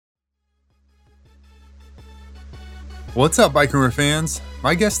What's up, Bike Rumor fans?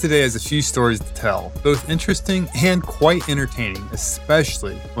 My guest today has a few stories to tell, both interesting and quite entertaining,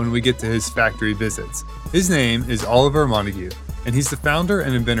 especially when we get to his factory visits. His name is Oliver Montague, and he's the founder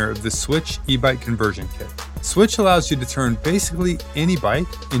and inventor of the Switch e-bike conversion kit. Switch allows you to turn basically any bike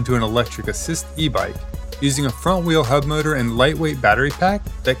into an electric assist e-bike using a front wheel hub motor and lightweight battery pack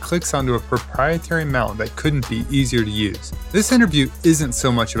that clicks onto a proprietary mount that couldn't be easier to use. This interview isn't so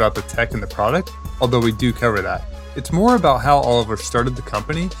much about the tech and the product, although we do cover that. It's more about how Oliver started the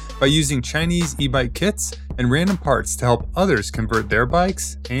company by using Chinese e-bike kits and random parts to help others convert their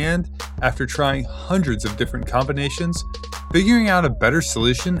bikes, and after trying hundreds of different combinations, figuring out a better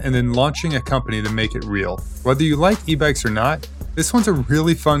solution and then launching a company to make it real. Whether you like e-bikes or not, this one's a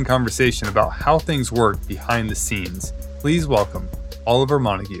really fun conversation about how things work behind the scenes. Please welcome Oliver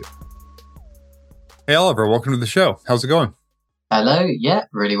Montague. Hey Oliver, welcome to the show. How's it going? Hello, yeah,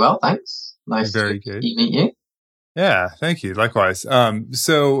 really well, thanks. Nice Very to good. meet you. Yeah, thank you. Likewise.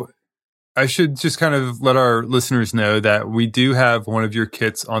 So I should just kind of let our listeners know that we do have one of your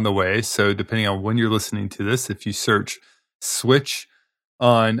kits on the way. So depending on when you're listening to this, if you search Switch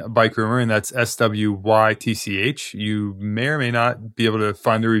on Bike Rumor, and that's SWYTCH, you may or may not be able to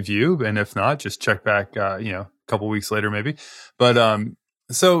find the review. And if not, just check back, a couple weeks later, maybe. But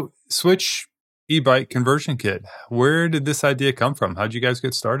so Switch e-bike conversion kit, where did this idea come from? How'd you guys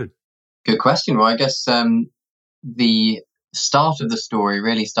get started? Good question. Well, I guess the start of the story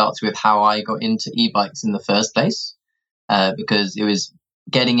really starts with how I got into e-bikes in the first place, because it was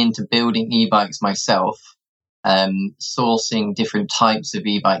getting into building e-bikes myself, sourcing different types of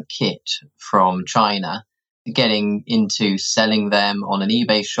e-bike kit from China, getting into selling them on an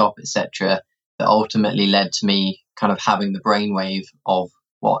eBay shop, etc., that ultimately led to me kind of having the brainwave of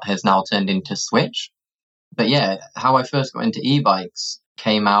what has now turned into Switch. But yeah, how I first got into e-bikes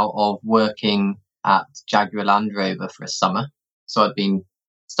came out of working at Jaguar Land Rover for a summer. So I'd been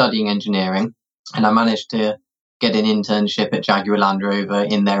studying engineering and I managed to get an internship at Jaguar Land Rover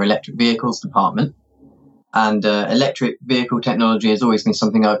in their electric vehicles department. And electric vehicle technology has always been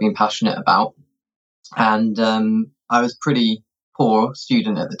something I've been passionate about. And I was pretty poor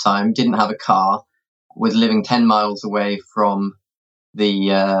student at the time, didn't have a car, was living 10 miles away from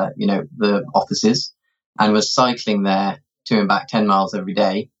the offices, and was cycling there to and back 10 miles every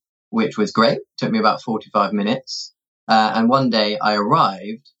day, which was great. Took me about 45 minutes. And one day I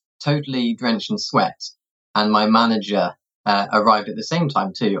arrived totally drenched in sweat, and my manager arrived at the same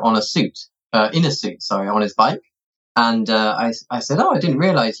time too, on a suit, on his bike. And I said, "Oh, I didn't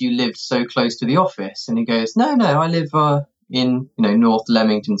realize you lived so close to the office." And he goes, No, I live in North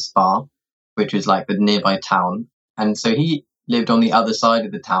Leamington Spa, which is like the nearby town. And so he lived on the other side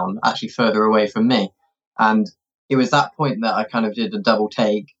of the town, actually further away from me. And it was that point that I kind of did a double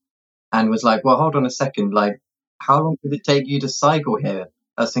take and was like, well, hold on a second. Like, how long did it take you to cycle here?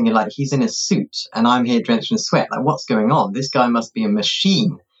 I was thinking, like, he's in a suit and I'm here drenched in sweat. Like, what's going on? This guy must be a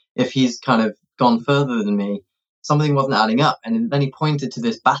machine if he's kind of gone further than me. Something wasn't adding up. And then he pointed to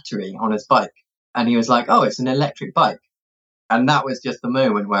this battery on his bike and he was like, oh, it's an electric bike. And that was just the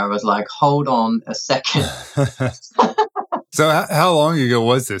moment where I was like, hold on a second. So how long ago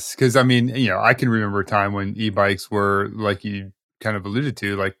was this? Because, I mean, I can remember a time when e-bikes were, like you kind of alluded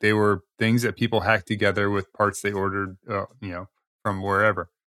to, like they were things that people hacked together with parts they ordered, from wherever.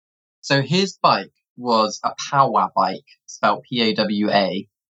 So his bike was a Powa bike, spelled P-A-W-A.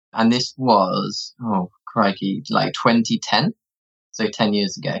 And this was, oh, crikey, like 2010. So 10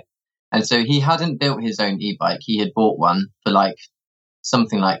 years ago. And so he hadn't built his own e-bike. He had bought one for like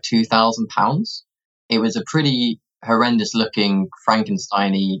something like £2,000. It was a pretty horrendous looking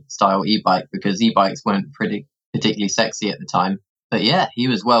Frankenstein-y style e-bike because e-bikes weren't particularly sexy at the time. But yeah, he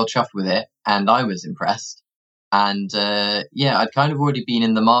was well chuffed with it and I was impressed. And I'd kind of already been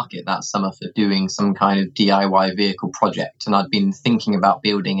in the market that summer for doing some kind of DIY vehicle project. And I'd been thinking about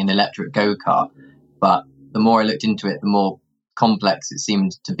building an electric go-kart. But the more I looked into it, the more complex it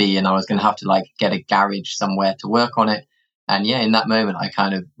seemed to be. And I was going to have to like get a garage somewhere to work on it. And yeah, in that moment, I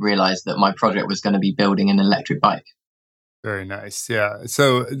kind of realized that my project was going to be building an electric bike. Very nice. Yeah.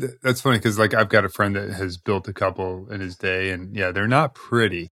 So that's funny because like I've got a friend that has built a couple in his day and yeah, they're not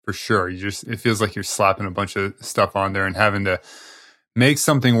pretty for sure. It feels like you're slapping a bunch of stuff on there and having to make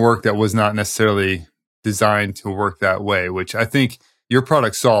something work that was not necessarily designed to work that way, which I think your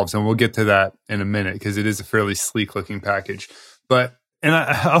product solves. And we'll get to that in a minute because it is a fairly sleek looking package. And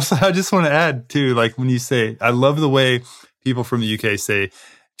I just want to add too, like when you say, I love the way people from the UK say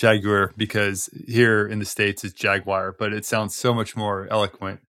Jaguar, because here in the States it's Jaguar, but it sounds so much more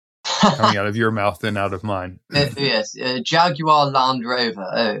eloquent coming out of your mouth than out of mine. Yes, Jaguar Land Rover.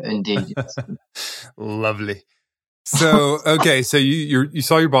 Oh, indeed. Yes. Lovely. So, okay, so you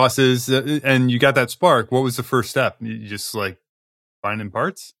saw your bosses and you got that spark. What was the first step? You just like finding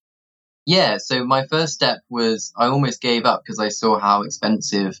parts? Yeah, so my first step was I almost gave up because I saw how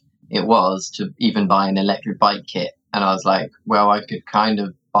expensive it was to even buy an electric bike kit. And I was like, well, I could kind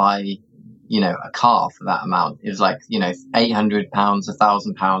of buy, a car for that amount. It was like, £800,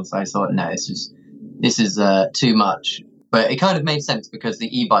 £1,000. I thought, no, this is too much. But it kind of made sense because the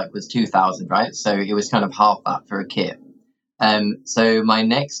e-bike was 2,000, right? So it was kind of half that for a kit. So my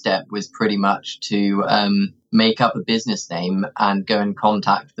next step was pretty much to make up a business name and go and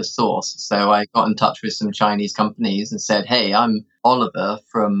contact the source. So I got in touch with some Chinese companies and said, "Hey, I'm Oliver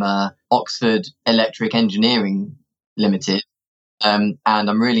from Oxford Electric Engineering Limited, and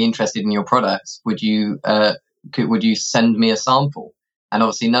I'm really interested in your products. Would you send me a sample?" And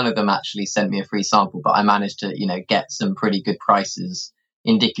obviously, none of them actually sent me a free sample, but I managed to get some pretty good prices,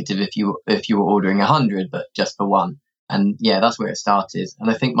 indicative if you were ordering 100, but just for one. And yeah, that's where it started. And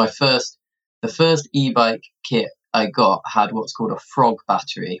I think the first e-bike kit I got had what's called a frog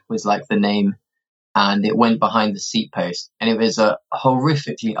battery, was like the name, and it went behind the seat post. And it was a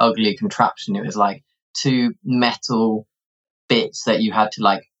horrifically ugly contraption. It was like two metal bits that you had to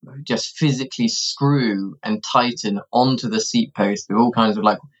like just physically screw and tighten onto the seat post with all kinds of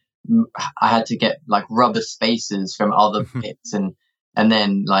like I had to get like rubber spacers from other bits and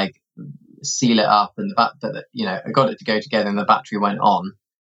then like seal it up, and I got it to go together and the battery went on.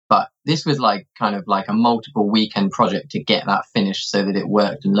 But this was like kind of like a multiple weekend project to get that finished so that it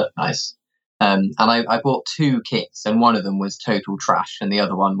worked and looked nice. And I bought two kits, and one of them was total trash and the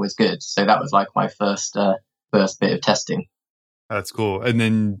other one was good. So that was like my first bit of testing. That's cool. And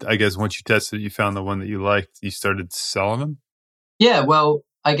then I guess once you tested it, you found the one that you liked, you started selling them? Yeah, well,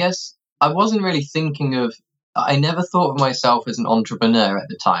 I guess I wasn't really I never thought of myself as an entrepreneur at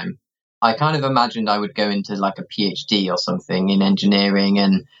the time. I kind of imagined I would go into like a PhD or something in engineering,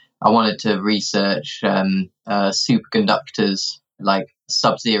 and I wanted to research superconductors, like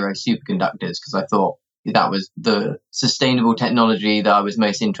sub-zero superconductors, because I thought that was the sustainable technology that I was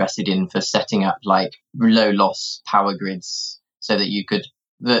most interested in for setting up like low loss power grids, so that you could.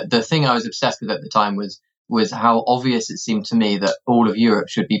 The thing I was obsessed with at the time was how obvious it seemed to me that all of Europe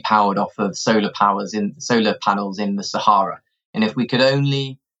should be powered off of solar panels in the Sahara. And if we could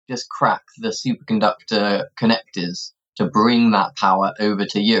only just crack the superconductor connectors to bring that power over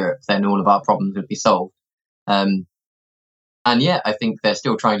to Europe, then all of our problems would be solved. And yeah, I think they're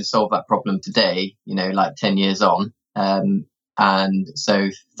still trying to solve that problem today, like 10 years on. And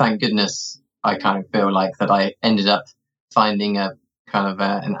so thank goodness I kind of feel like that I ended up finding a kind of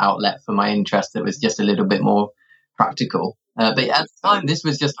an outlet for my interest that was just a little bit more practical. But at the time, this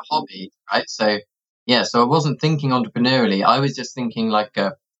was just a hobby, right? So yeah, so I wasn't thinking entrepreneurially. I was just thinking like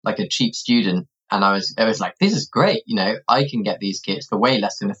a cheap student, and I was like, this is great. I can get these kits for way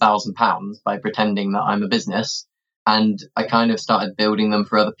less than £1,000 by pretending that I'm a business. And I kind of started building them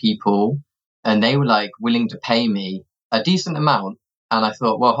for other people, and they were like willing to pay me a decent amount. And I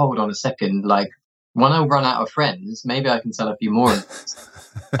thought, well, hold on a second, like, when I run out of friends, maybe I can sell a few more.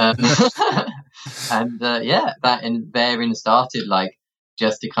 Yeah, that and therein started like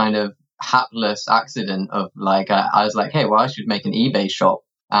just a kind of hapless accident of like I was like, hey, well, I should make an eBay shop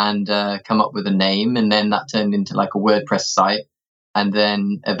and come up with a name, and then that turned into like a WordPress site, and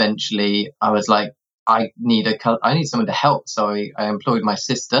then eventually I was like, I need someone to help, so I employed my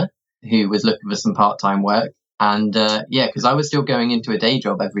sister, who was looking for some part-time work, and because I was still going into a day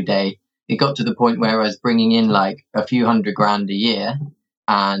job every day. It got to the point where I was bringing in like a few $100,000 a year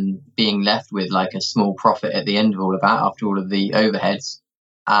and being left with like a small profit at the end of all of that after all of the overheads.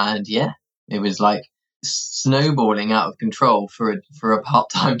 And yeah, it was like snowballing out of control for a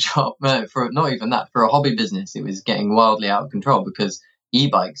part-time job. For not even that, for a hobby business, it was getting wildly out of control because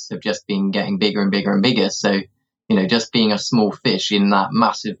e-bikes have just been getting bigger and bigger and bigger. So, just being a small fish in that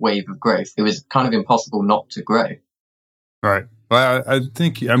massive wave of growth, it was kind of impossible not to grow. Right. Well, I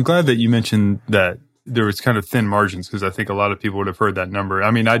think I'm glad that you mentioned that there was kind of thin margins, because I think a lot of people would have heard that number.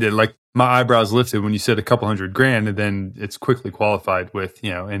 I mean, I did, like, my eyebrows lifted when you said a couple $100,000, and then it's quickly qualified with,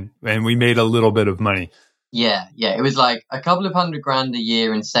 and we made a little bit of money. Yeah. It was like a couple of $100,000 a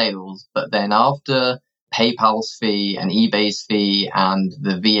year in sales, but then after PayPal's fee and eBay's fee and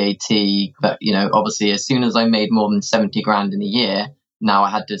the VAT, but obviously as soon as I made more than $70,000 in a year, now I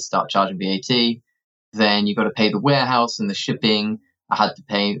had to start charging VAT. Then you got to pay the warehouse and the shipping. I had to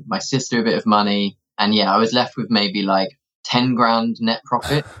pay my sister a bit of money. And yeah, I was left with maybe like 10 grand net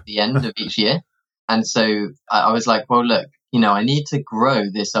profit at the end of each year. And so I was like, well, look, I need to grow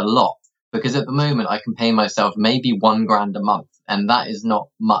this a lot, because at the moment I can pay myself maybe 1 grand a month, and that is not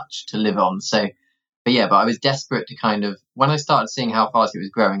much to live on. So but I was desperate to kind of, when I started seeing how fast it was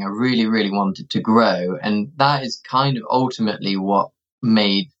growing, I really, really wanted to grow. And that is kind of ultimately what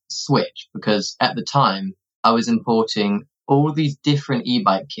made Switch, because at the time I was importing all these different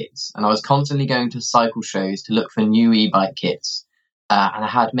e-bike kits and I was constantly going to cycle shows to look for new e-bike kits. And I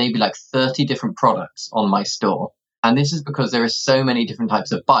had maybe like 30 different products on my store. And this is because there are so many different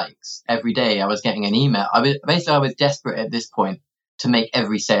types of bikes. Every day I was getting an email. I was desperate at this point to make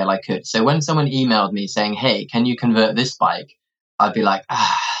every sale I could. So when someone emailed me saying, "Hey, can you convert this bike?" I'd be like,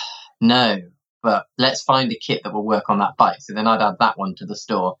 no, but let's find a kit that will work on that bike. So then I'd add that one to the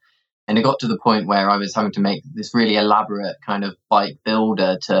store. And it got to the point where I was having to make this really elaborate kind of bike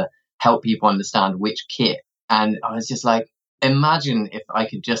builder to help people understand which kit. And I was just like, imagine if I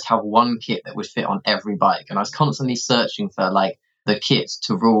could just have one kit that would fit on every bike. And I was constantly searching for like the kits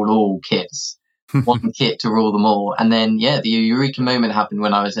to rule all kits, one kit to rule them all. And then, the eureka moment happened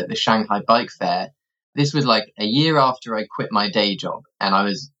when I was at the Shanghai Bike Fair. This was like a year after I quit my day job and I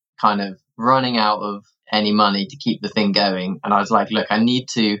was kind of running out of any money to keep the thing going. And I was like, look,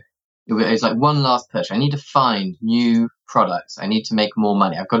 it was like one last push. I need to find new products. I need to make more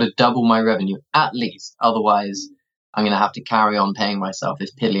money. I've got to double my revenue at least. Otherwise, I'm going to have to carry on paying myself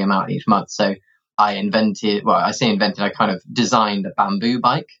this piddly amount each month. So I kind of designed a bamboo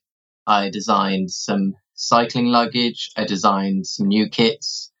bike. I designed some cycling luggage. I designed some new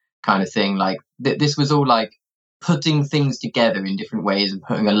kits kind of thing. Like this was all like putting things together in different ways and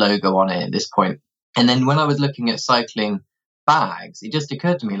putting a logo on it at this point. And then when I was looking at cycling bags, it just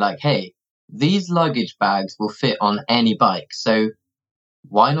occurred to me like, hey, these luggage bags will fit on any bike. So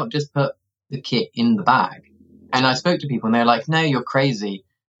why not just put the kit in the bag? And I spoke to people and they're like, no, you're crazy.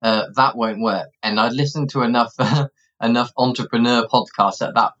 That won't work. And I'd listened to enough entrepreneur podcasts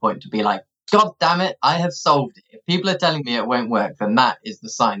at that point to be like, God damn it, I have solved it. If people are telling me it won't work, then that is the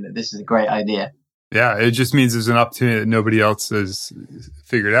sign that this is a great idea. Yeah, it just means there's an opportunity that nobody else has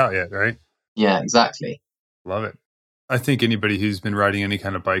figured out yet, right? Yeah, exactly. Love it. I think anybody who's been riding any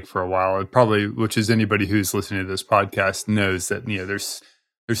kind of bike for a while, which is anybody who's listening to this podcast, knows that there's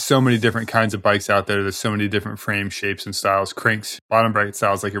so many different kinds of bikes out there. There's so many different frame shapes and styles, cranks, bottom bracket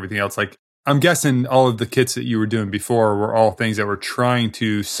styles, like everything else. Like I'm guessing all of the kits that you were doing before were all things that were trying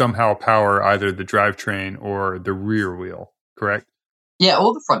to somehow power either the drivetrain or the rear wheel, correct? Yeah,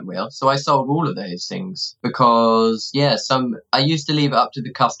 or the front wheel. So I sold all of those things because, I used to leave it up to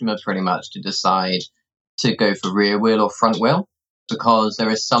the customer pretty much to decide to go for rear wheel or front wheel, because there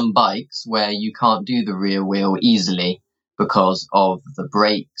are some bikes where you can't do the rear wheel easily because of the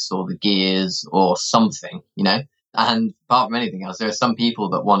brakes or the gears or something, and apart from anything else, there are some people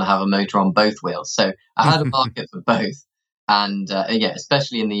that want to have a motor on both wheels. So I had a market for both. And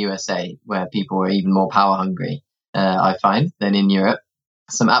especially in the USA where people are even more power hungry, I find, than in Europe.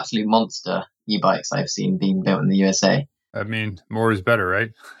 Some absolute monster e-bikes I've seen being built in the USA. I mean, more is better,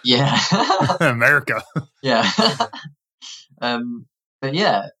 right? Yeah. America. Yeah.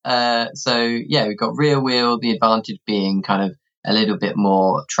 We've got rear wheel, the advantage being kind of a little bit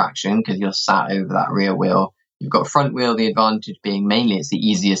more traction because you're sat over that rear wheel. You've got front wheel, the advantage being mainly it's the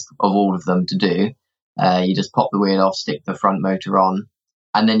easiest of all of them to do. You just pop the wheel off, stick the front motor on.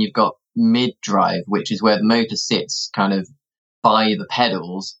 And then you've got mid-drive, which is where the motor sits kind of by the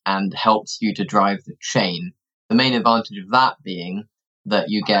pedals and helps you to drive the chain. The main advantage of that being that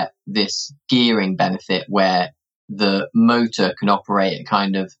you get this gearing benefit where the motor can operate at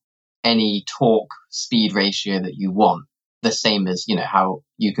kind of any torque speed ratio that you want. The same as, how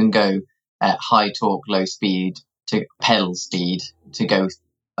you can go at high torque, low speed to pedal speed to go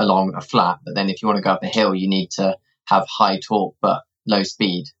along a flat. But then if you want to go up a hill, you need to have high torque but low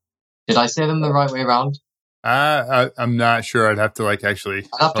speed. Did I say them the right way around? I'm not sure. I'd have to I'd have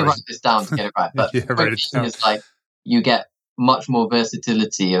to write this down to get it right. But write it down. It's like you get much more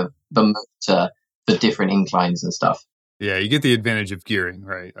versatility of the motor for different inclines and stuff. Yeah, you get the advantage of gearing,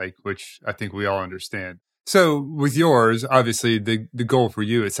 right? Like, which I think we all understand. So with yours, obviously the goal for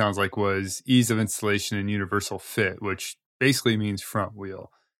you, it sounds like, was ease of installation and universal fit, which basically means front wheel.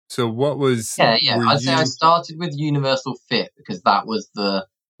 So what was... Yeah. I'd say I started with universal fit because that was the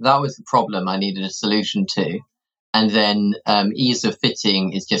problem I needed a solution to. And then ease of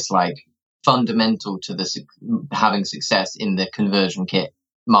fitting is just like fundamental to having success in the conversion kit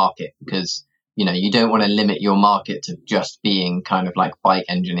market, because you don't want to limit your market to just being kind of like bike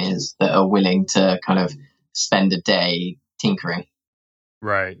engineers that are willing to kind of spend a day tinkering.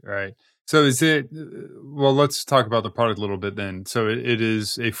 Right. So is it, well, let's talk about the product a little bit then. So it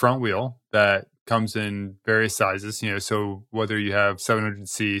is a front wheel that comes in various sizes, so whether you have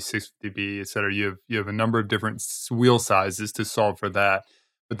 700C, 650B, et cetera, you have a number of different wheel sizes to solve for that,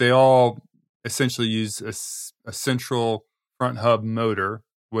 but they all essentially use a central front hub motor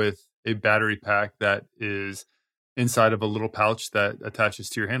with a battery pack that is inside of a little pouch that attaches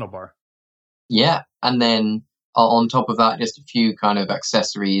to your handlebar. Yeah. And then on top of that, just a few kind of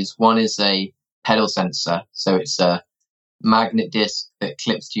accessories. One is a pedal sensor. So it's a magnet disc that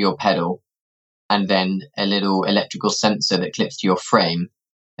clips to your pedal, and then a little electrical sensor that clips to your frame.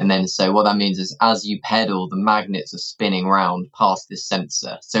 And then, so what that means is as you pedal, the magnets are spinning round past this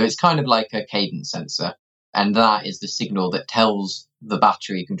sensor. So it's kind of like a cadence sensor. And that is the signal that tells the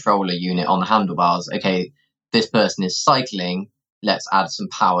battery controller unit on the handlebars, okay, this person is cycling, let's add some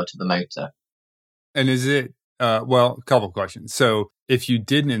power to the motor. And is it, well, a couple of questions. So if you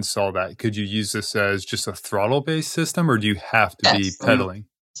didn't install that, could you use this as just a throttle-based system, or do you have to be pedaling?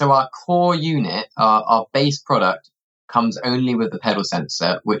 So our core unit, our base product, comes only with the pedal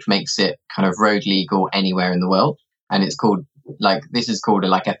sensor, which makes it kind of road legal anywhere in the world. And it's called, this is called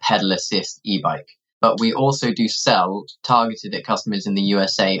a pedal assist e-bike. But we also do sell, targeted at customers in the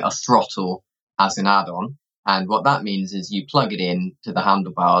USA, a throttle as an add-on. And what that means is you plug it in to the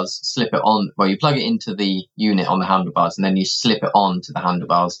handlebars, slip it on, you plug it into the unit on the handlebars, and then you slip it on to the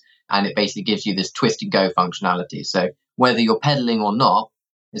handlebars. And it basically gives you this twist and go functionality. So whether you're pedaling or not,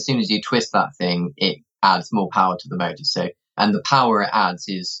 as soon as you twist that thing, it adds more power to the motor. So, and the power it adds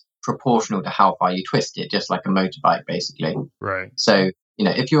is proportional to how far you twist it, just like a motorbike, basically. Right. So,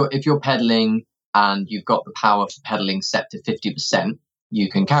 if you're pedaling and you've got the power for pedaling set to 50%, you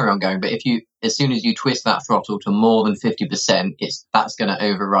can carry on going. But as soon as you twist that throttle to more than 50%, that's going to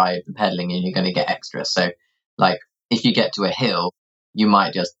override the pedaling, and you're going to get extra. So, if you get to a hill, you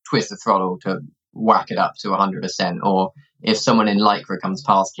might just twist the throttle to whack it up to 100%, or if someone in Lycra comes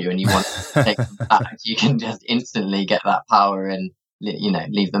past you and you want to take them back, you can just instantly get that power and,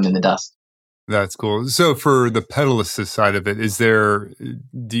 leave them in the dust. That's cool. So for the pedal assist side of it,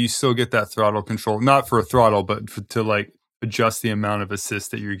 do you still get that throttle control? Not for a throttle, but to adjust the amount of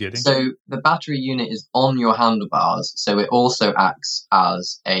assist that you're getting? So the battery unit is on your handlebars, so it also acts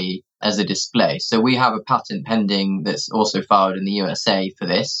as a display. So we have a patent pending that's also filed in the USA for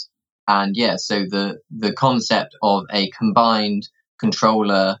this. And yeah, so the concept of a combined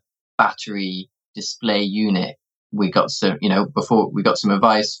controller battery display unit, we got some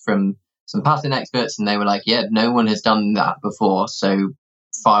advice from some patent experts, and they were like, yeah, no one has done that before, so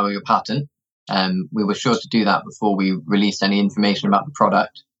file your patent. We were sure to do that before we released any information about the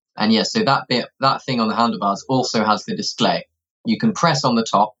product. And yeah, so that thing on the handlebars also has the display. You can press on the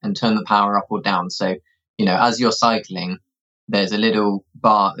top and turn the power up or down. So, as you're cycling, there's a little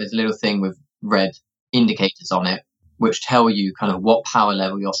thing with red indicators on it, which tell you kind of what power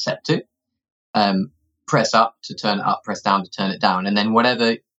level you're set to. Press up to turn it up, press down to turn it down. And then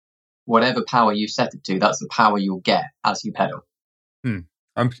whatever power you set it to, that's the power you'll get as you pedal.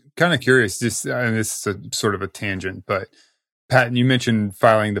 I'm kind of curious, and this is sort of a tangent, but patent, you mentioned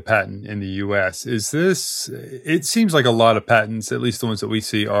filing the patent in the US. It seems like a lot of patents, at least the ones that we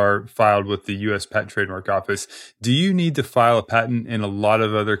see, are filed with the US Patent Trademark Office. Do you need to file a patent in a lot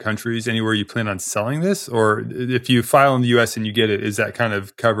of other countries, anywhere you plan on selling this? Or if you file in the US and you get it, is that kind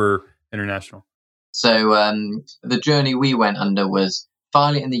of cover international? So the journey we went under was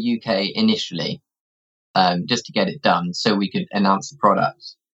file it in the UK initially, just to get it done so we could announce the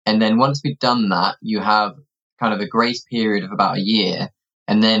product. And then once we've done that, you have kind of a grace period of about a year.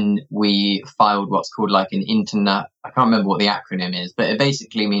 And then we filed what's called I can't remember what the acronym is, but it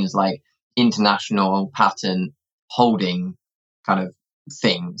basically means international patent holding kind of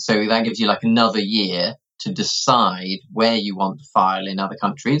thing. So that gives you another year to decide where you want to file in other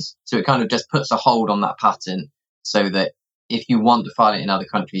countries. So it kind of just puts a hold on that patent so that if you want to file it in other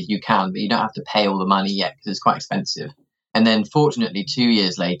countries, you can, but you don't have to pay all the money yet because it's quite expensive. And then fortunately, 2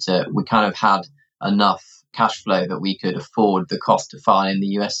 years later, we kind of had enough cash flow that we could afford the cost to file in the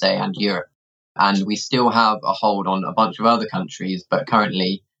USA and Europe. And we still have a hold on a bunch of other countries, but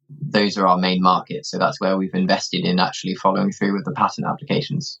currently those are our main markets. So that's where we've invested in actually following through with the patent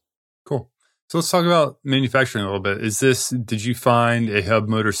applications. Cool. So let's talk about manufacturing a little bit. Did you find a hub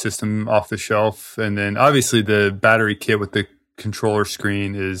motor system off the shelf? And then obviously the battery kit with the controller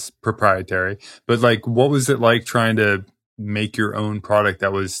screen is proprietary, but what was it like trying to make your own product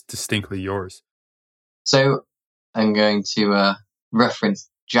that was distinctly yours? So I'm going to reference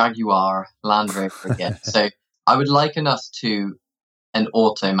Jaguar Land Rover again. So I would liken us to an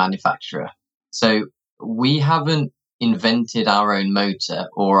auto manufacturer. So we haven't invented our own motor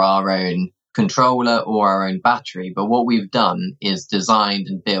or our own controller or our own battery, but what we've done is designed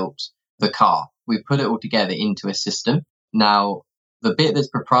and built the car. We put it all together into a system. Now, the bit that's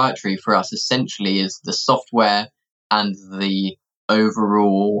proprietary for us essentially is the software and the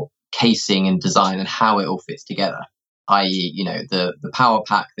overall casing and design and how it all fits together, i.e., the power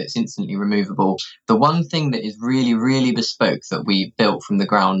pack that's instantly removable. The one thing that is really, really bespoke that we built from the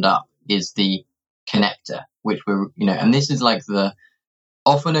ground up is the connector, which and this is like the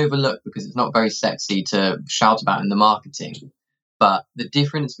often overlooked because it's not very sexy to shout about in the marketing. But the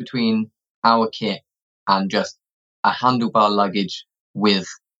difference between our kit and just a handlebar luggage with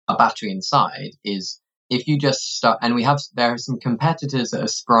a battery inside is if you just start, and there are some competitors that have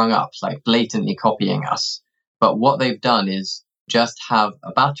sprung up, like blatantly copying us. But what they've done is just have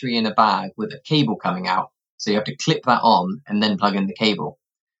a battery in a bag with a cable coming out. So you have to clip that on and then plug in the cable.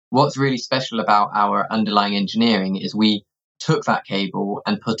 What's really special about our underlying engineering is we took that cable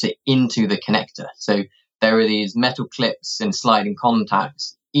and put it into the connector. So there are these metal clips and sliding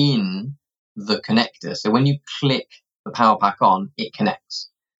contacts in the connector. So when you click the power pack on, it connects.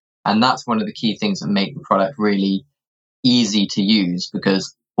 And that's one of the key things that make the product really easy to use,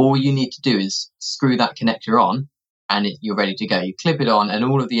 because all you need to do is screw that connector on and you're ready to go. You clip it on and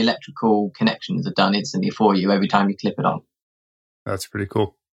all of the electrical connections are done instantly for you every time you clip it on. That's pretty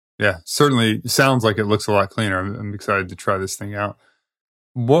cool. Yeah, certainly sounds like it looks a lot cleaner. I'm excited to try this thing out.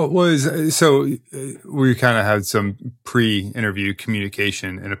 So we kind of had some pre-interview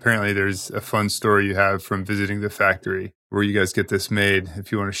communication, and apparently there's a fun story you have from visiting the factory where you guys get this made,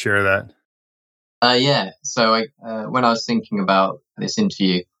 if you want to share that. Yeah. So when I was thinking about this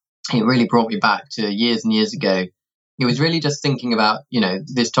interview, it really brought me back to years and years ago. It was really just thinking about,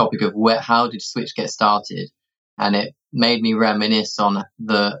 this topic of how did Switch get started? And it made me reminisce on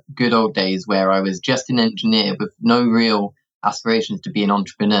the good old days where I was just an engineer with no real aspirations to be an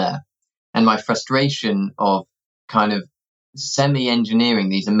entrepreneur. And my frustration of kind of semi-engineering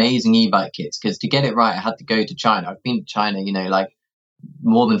these amazing e-bike kits, because to get it right, I had to go to China. I've been to China, like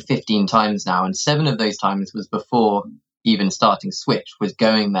more than 15 times now. And 7 of those times was before even starting Switch, was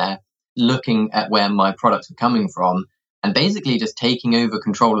going there, looking at where my products were coming from, and basically just taking over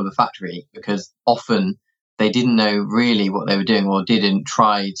control of the factory, because often they didn't know really what they were doing or didn't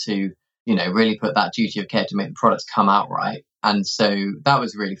try to, really put that duty of care to make the products come out right. And so that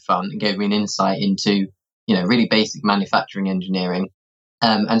was really fun and gave me an insight into, really basic manufacturing engineering.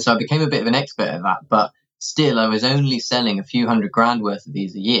 And so I became a bit of an expert at that, but still I was only selling a few $100,000 worth of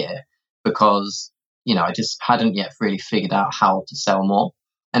these a year because, I just hadn't yet really figured out how to sell more.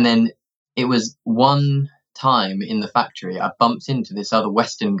 And then it was one time in the factory, I bumped into this other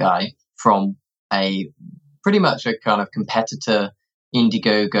Western guy from pretty much a kind of competitor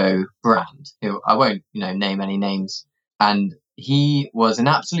Indiegogo brand, who I won't, name any names. And he was an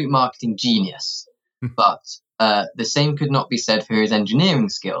absolute marketing genius, but the same could not be said for his engineering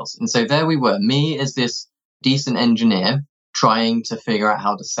skills. And so there we were, me as this decent engineer trying to figure out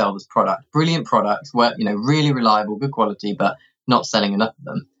how to sell this product. Brilliant products, were, really reliable, good quality, but not selling enough of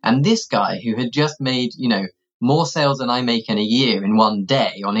them. And this guy who had just made, more sales than I make in a year in one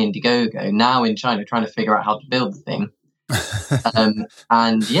day on Indiegogo, now in China trying to figure out how to build the thing.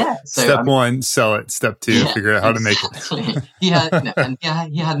 And yeah, so step 1, sell it. Step 2, figure out how to make it. he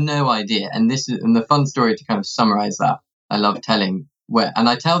had no idea. And the fun story to kind of summarize that I love telling, and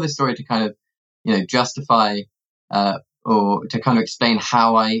I tell this story to kind of, justify or to kind of explain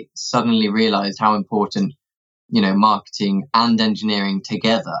how I suddenly realized how important, marketing and engineering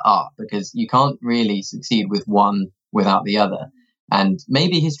together are, because you can't really succeed with one without the other. And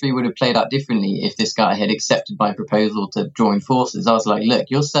maybe history would have played out differently if this guy had accepted my proposal to join forces. I was like, look,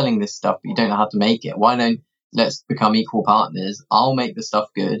 you're selling this stuff, but you don't know how to make it. Why don't let's become equal partners? I'll make the stuff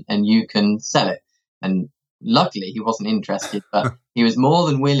good and you can sell it. And luckily he wasn't interested, but he was more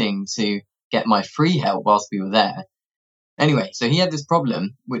than willing to get my free help whilst we were there. Anyway, so he had this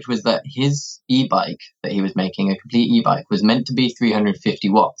problem, which was that his e-bike that he was making, a complete e-bike, was meant to be 350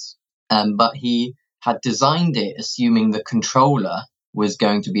 watts. But he had designed it assuming the controller was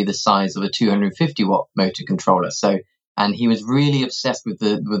going to be the size of a 250 watt motor controller. And he was really obsessed with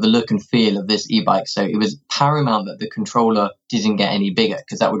the look and feel of this e-bike. So it was paramount that the controller didn't get any bigger,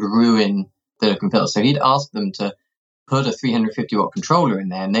 because that would ruin the look and feel. So he'd asked them to put a 350 watt controller in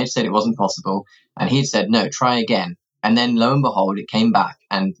there, and they'd said it wasn't possible. And he'd said, no, try again. And then lo and behold, it came back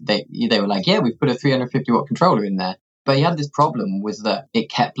and they were like, yeah, we've put a 350 watt controller in there. But he had this problem, was that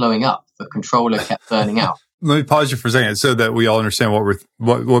it kept blowing up. The controller kept burning out. Let me pause you for a second so that we all understand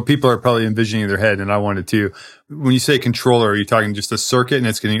what people are probably envisioning in their head, and I wanted to. When you say controller, are you talking just a circuit and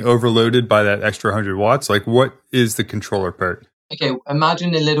it's getting overloaded by that extra 100 watts? Like, what is the controller part? Okay,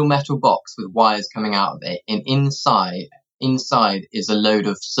 imagine a little metal box with wires coming out of it, and inside is a load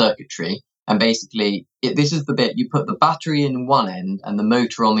of circuitry. And basically, this is the bit you put the battery in one end and the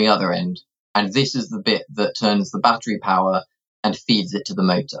motor on the other end. And this is the bit that turns the battery power and feeds it to the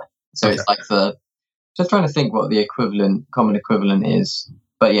motor. So Okay. it's like just trying to think what the common equivalent is.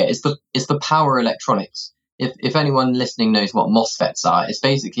 But yeah, it's the power electronics. If anyone listening knows what MOSFETs are, it's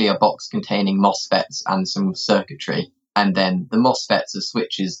basically a box containing MOSFETs and some circuitry. And then the MOSFETs are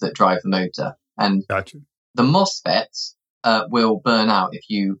switches that drive the motor. And Gotcha. the MOSFETs will burn out if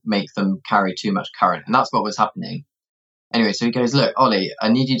you make them carry too much current. And that's what was happening. Anyway, so he goes, look, Ollie, I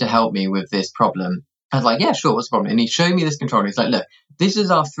need you to help me with this problem. I was like, yeah, sure, what's the problem? And he showed me this controller. He's like, look, this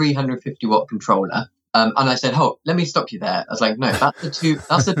is our 350 watt controller. And I said, oh, let me stop you there. I was like, no,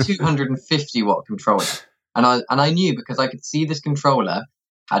 that's a 250 watt controller. And I knew because I could see this controller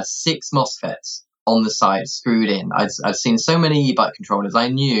had 6 MOSFETs on the side screwed in. I'd seen so many e-bike controllers. I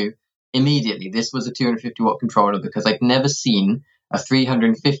knew immediately this was a 250 watt controller because I'd never seen a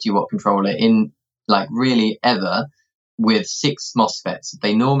 350 watt controller in like really ever with 6 MOSFETs.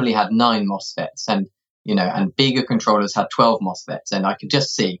 They normally had 9 MOSFETs and bigger controllers had 12 MOSFETs, and I could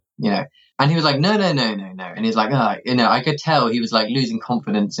just see, and he was like, no. And he's like, I could tell he was like losing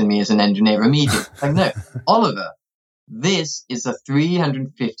confidence in me as an engineer immediately. Like, no, Oliver, this is a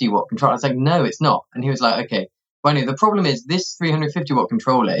 350 watt controller. I was like, no, it's not. And he was like, okay, well, anyway, the problem is this 350 watt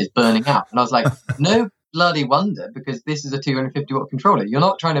controller is burning out. And I was like, no bloody wonder, because this is a 250 watt controller. You're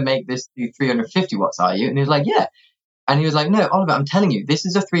not trying to make this do 350 watts, are you? And he was like, yeah. And he was like, no, Oliver, I'm telling you, this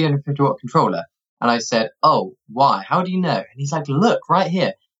is a 350 watt controller. And I said, oh, why? How do you know? And he's like, look, right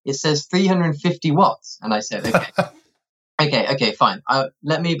here. It says 350 watts. And I said, okay, okay, fine.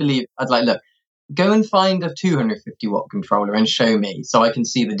 Let me believe. I'd like, look, go and find a 250 watt controller and show me so I can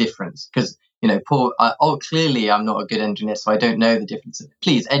see the difference. Because, clearly I'm not a good engineer, so I don't know the difference.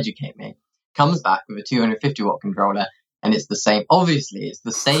 Please educate me. Comes back with a 250 watt controller. And it's the same. Obviously, it's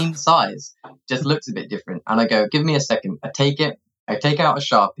the same size, just looks a bit different. And I go, give me a second. I take it. I take out a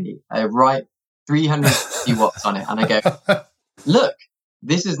Sharpie. I write 350 watts on it. And I go, look,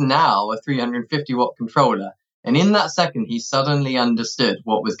 this is now a 350 watt controller. And in that second, he suddenly understood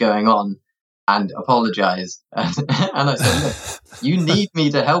what was going on and apologized. And I said, look, you need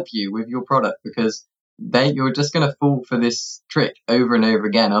me to help you with your product because you're just going to fall for this trick over and over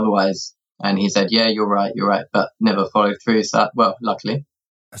again. Otherwise. And he said, yeah, you're right, but never followed through. So, well, luckily.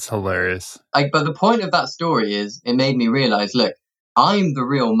 That's hilarious. But the point of that story is it made me realize, look, I'm the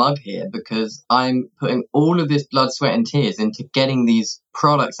real mug here because I'm putting all of this blood, sweat and tears into getting these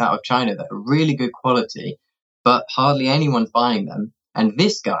products out of China that are really good quality, but hardly anyone's buying them. And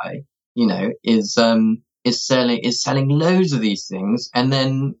this guy, is selling loads of these things. And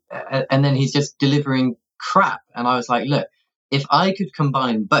then he's just delivering crap. And I was like, look, if I could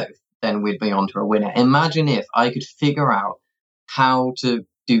combine both, then we'd be on to a winner. Imagine if I could figure out how to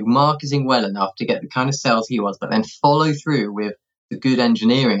do marketing well enough to get the kind of sales he was, but then follow through with the good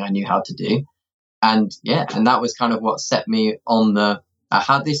engineering I knew how to do. And that was kind of what set me on I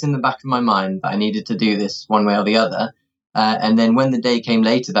had this in the back of my mind that I needed to do this one way or the other. And then when the day came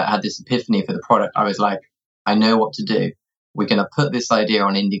later that I had this epiphany for the product, I was like, I know what to do. We're going to put this idea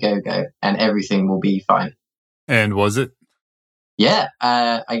on Indiegogo and everything will be fine. And was it? Yeah,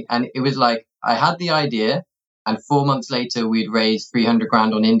 and it was like I had the idea, and 4 months later we'd raised 300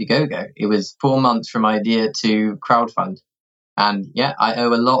 grand on Indiegogo. It was 4 months from idea to crowdfund, and I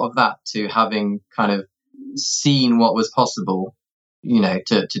owe a lot of that to having kind of seen what was possible,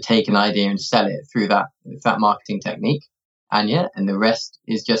 to take an idea and sell it through that marketing technique, and the rest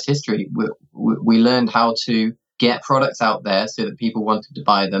is just history. We learned how to get products out there so that people wanted to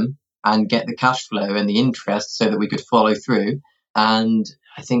buy them, and get the cash flow and the interest so that we could follow through. And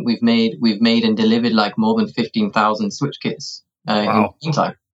I think we've made and delivered like more than 15,000 switch kits in the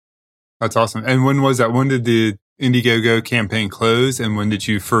meantime. That's awesome. And when was that? When did the Indiegogo campaign close? And when did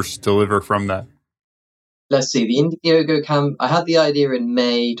you first deliver from that? Let's see. The Indiegogo I had the idea in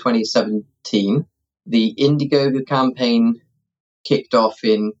May 2017. The Indiegogo campaign kicked off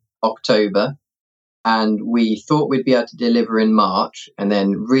in October. And we thought we'd be able to deliver in March. And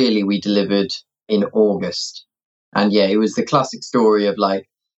then really we delivered in August. And it was the classic story of like,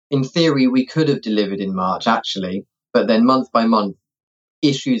 in theory, we could have delivered in March, actually. But then month by month,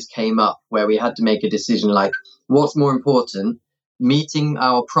 issues came up where we had to make a decision like, what's more important, meeting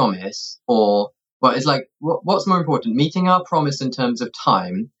our promise it's like, what's more important, meeting our promise in terms of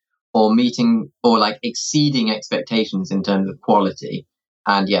time or exceeding expectations in terms of quality?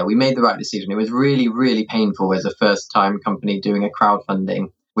 And we made the right decision. It was really, really painful as a first time company doing a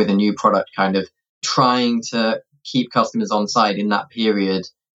crowdfunding with a new product, kind of trying to keep customers on side in that period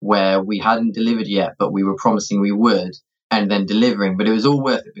where we hadn't delivered yet, but we were promising we would, and then delivering. But it was all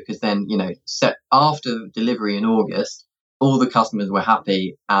worth it because then, after delivery in August, all the customers were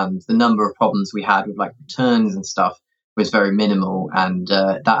happy, and the number of problems we had with like returns and stuff was very minimal, and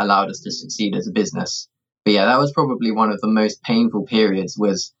that allowed us to succeed as a business. But yeah, that was probably one of the most painful periods,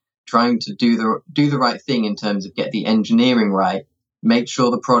 was trying to do the right thing in terms of get the engineering right, make sure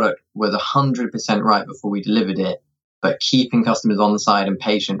the product was 100% right before we delivered it, but keeping customers on the side and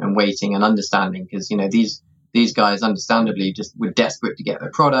patient and waiting and understanding, because these guys understandably just were desperate to get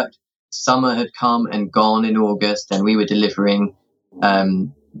their product. Summer had come and gone in August, and we were delivering.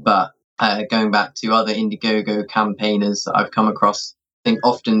 But going back to other Indiegogo campaigners that I've come across, I think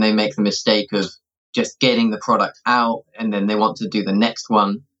often they make the mistake of just getting the product out and then they want to do the next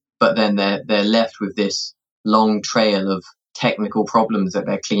one, but then they're left with this long trail of technical problems that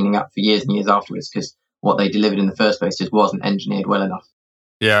they're cleaning up for years and years afterwards, because what they delivered in the first place just wasn't engineered well enough.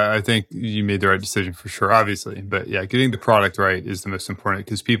 Yeah, I think you made the right decision for sure, obviously. But yeah, getting the product right is the most important,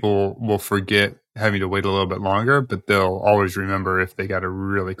 because people will forget having to wait a little bit longer, but they'll always remember if they got a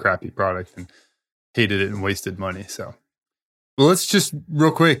really crappy product and hated it and wasted money. So, well, let's just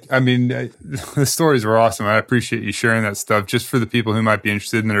real quick. I mean, the stories were awesome. I appreciate you sharing that stuff. Just for the people who might be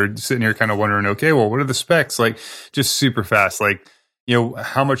interested and that are sitting here kind of wondering, okay, well, what are the specs? Like, just super fast. Like,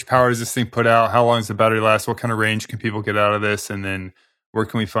 how much power does this thing put out? How long does the battery last? What kind of range can people get out of this? And then where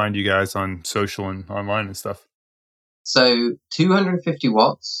can we find you guys on social and online and stuff? So 250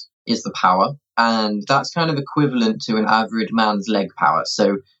 watts is the power, and that's kind of equivalent to an average man's leg power.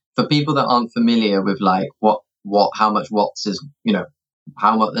 So for people that aren't familiar with like how much watts is,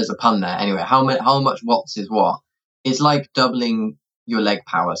 how much, there's a pun there. Anyway, how much watts is what? It's like doubling your leg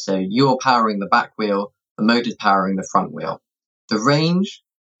power. So you're powering the back wheel, the motor's powering the front wheel. The range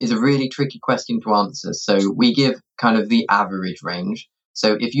is a really tricky question to answer. So we give kind of the average range.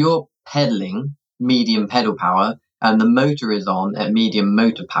 So if you're pedaling medium pedal power and the motor is on at medium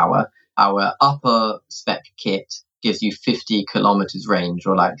motor power, our upper spec kit gives you 50 kilometers range,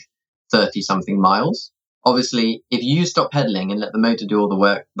 or like 30 something miles. Obviously, if you stop pedaling and let the motor do all the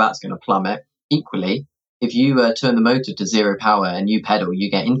work, that's going to plummet. Equally, if you turn the motor to zero power and you pedal, you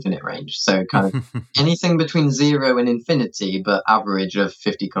get infinite range. So kind of anything between 0 and infinity, but average of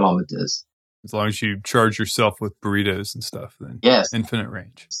 50 kilometers. As long as you charge yourself with burritos and stuff, then yes, infinite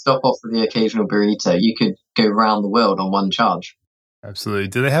range. Stop off for the occasional burrito. You could go around the world on one charge. Absolutely.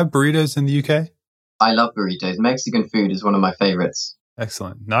 Do they have burritos in the UK? I love burritos. Mexican food is one of my favorites.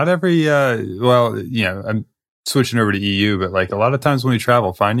 Excellent. Not every, I'm switching over to EU, but like a lot of times when we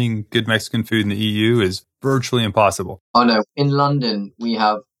travel, finding good Mexican food in the EU is virtually impossible. Oh no. In London, we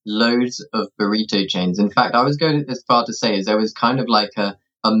have loads of burrito chains. In fact, I was going as far to say is there was kind of like a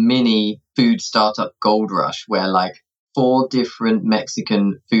mini food startup gold rush where like 4 different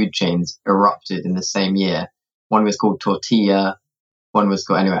Mexican food chains erupted in the same year. One was called Tortilla. One was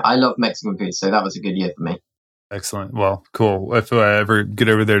called, anyway, I love Mexican food, so that was a good year for me. Excellent. Well, cool. If I ever get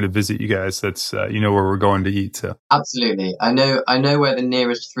over there to visit you guys, that's, where we're going to eat. So absolutely. I know where the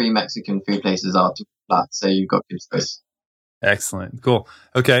nearest 3 Mexican food places are to that, so you've got good choice. Excellent. Cool.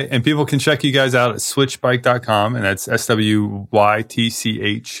 Okay. And people can check you guys out at switchbike.com, and that's SWYTCH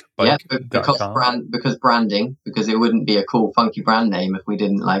bike.com. Because branding, because it wouldn't be a cool, funky brand name if we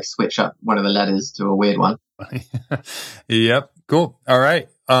didn't like switch up one of the letters to a weird one. Yep. Cool. All right.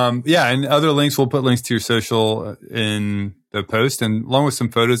 And other links, we'll put links to your social in the post, and along with some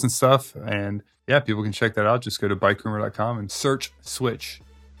photos and stuff. And yeah, people can check that out. Just go to bikerumor.com and search Switch.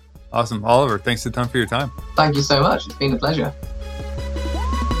 Awesome. Oliver, thanks a ton for your time. Thank you so much. It's been a pleasure.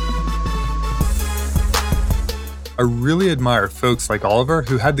 I really admire folks like Oliver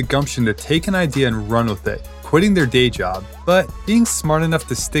who had the gumption to take an idea and run with it, quitting their day job, but being smart enough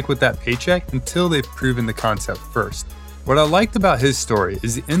to stick with that paycheck until they've proven the concept first. What I liked about his story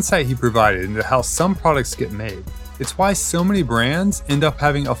is the insight he provided into how some products get made. It's why so many brands end up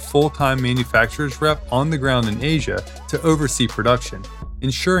having a full-time manufacturer's rep on the ground in Asia to oversee production,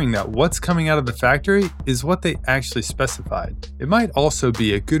 ensuring that what's coming out of the factory is what they actually specified. It might also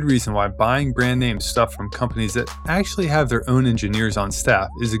be a good reason why buying brand name stuff from companies that actually have their own engineers on staff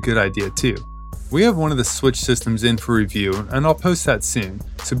is a good idea too. We have one of the Switch systems in for review, and I'll post that soon,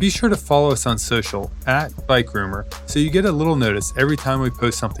 so be sure to follow us on social @BikeRumor so you get a little notice every time we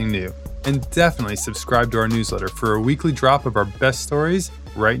post something new. And definitely subscribe to our newsletter for a weekly drop of our best stories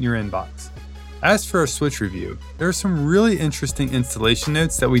right in your inbox. As for our Switch review, there are some really interesting installation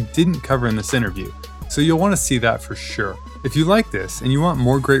notes that we didn't cover in this interview, so you'll want to see that for sure. If you like this and you want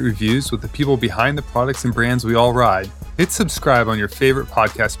more great reviews with the people behind the products and brands we all ride, hit subscribe on your favorite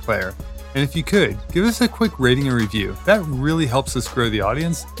podcast player. And if you could, give us a quick rating and review. That really helps us grow the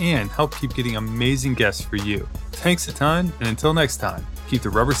audience and help keep getting amazing guests for you. Thanks a ton, and until next time, keep the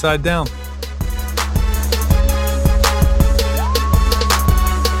rubber side down.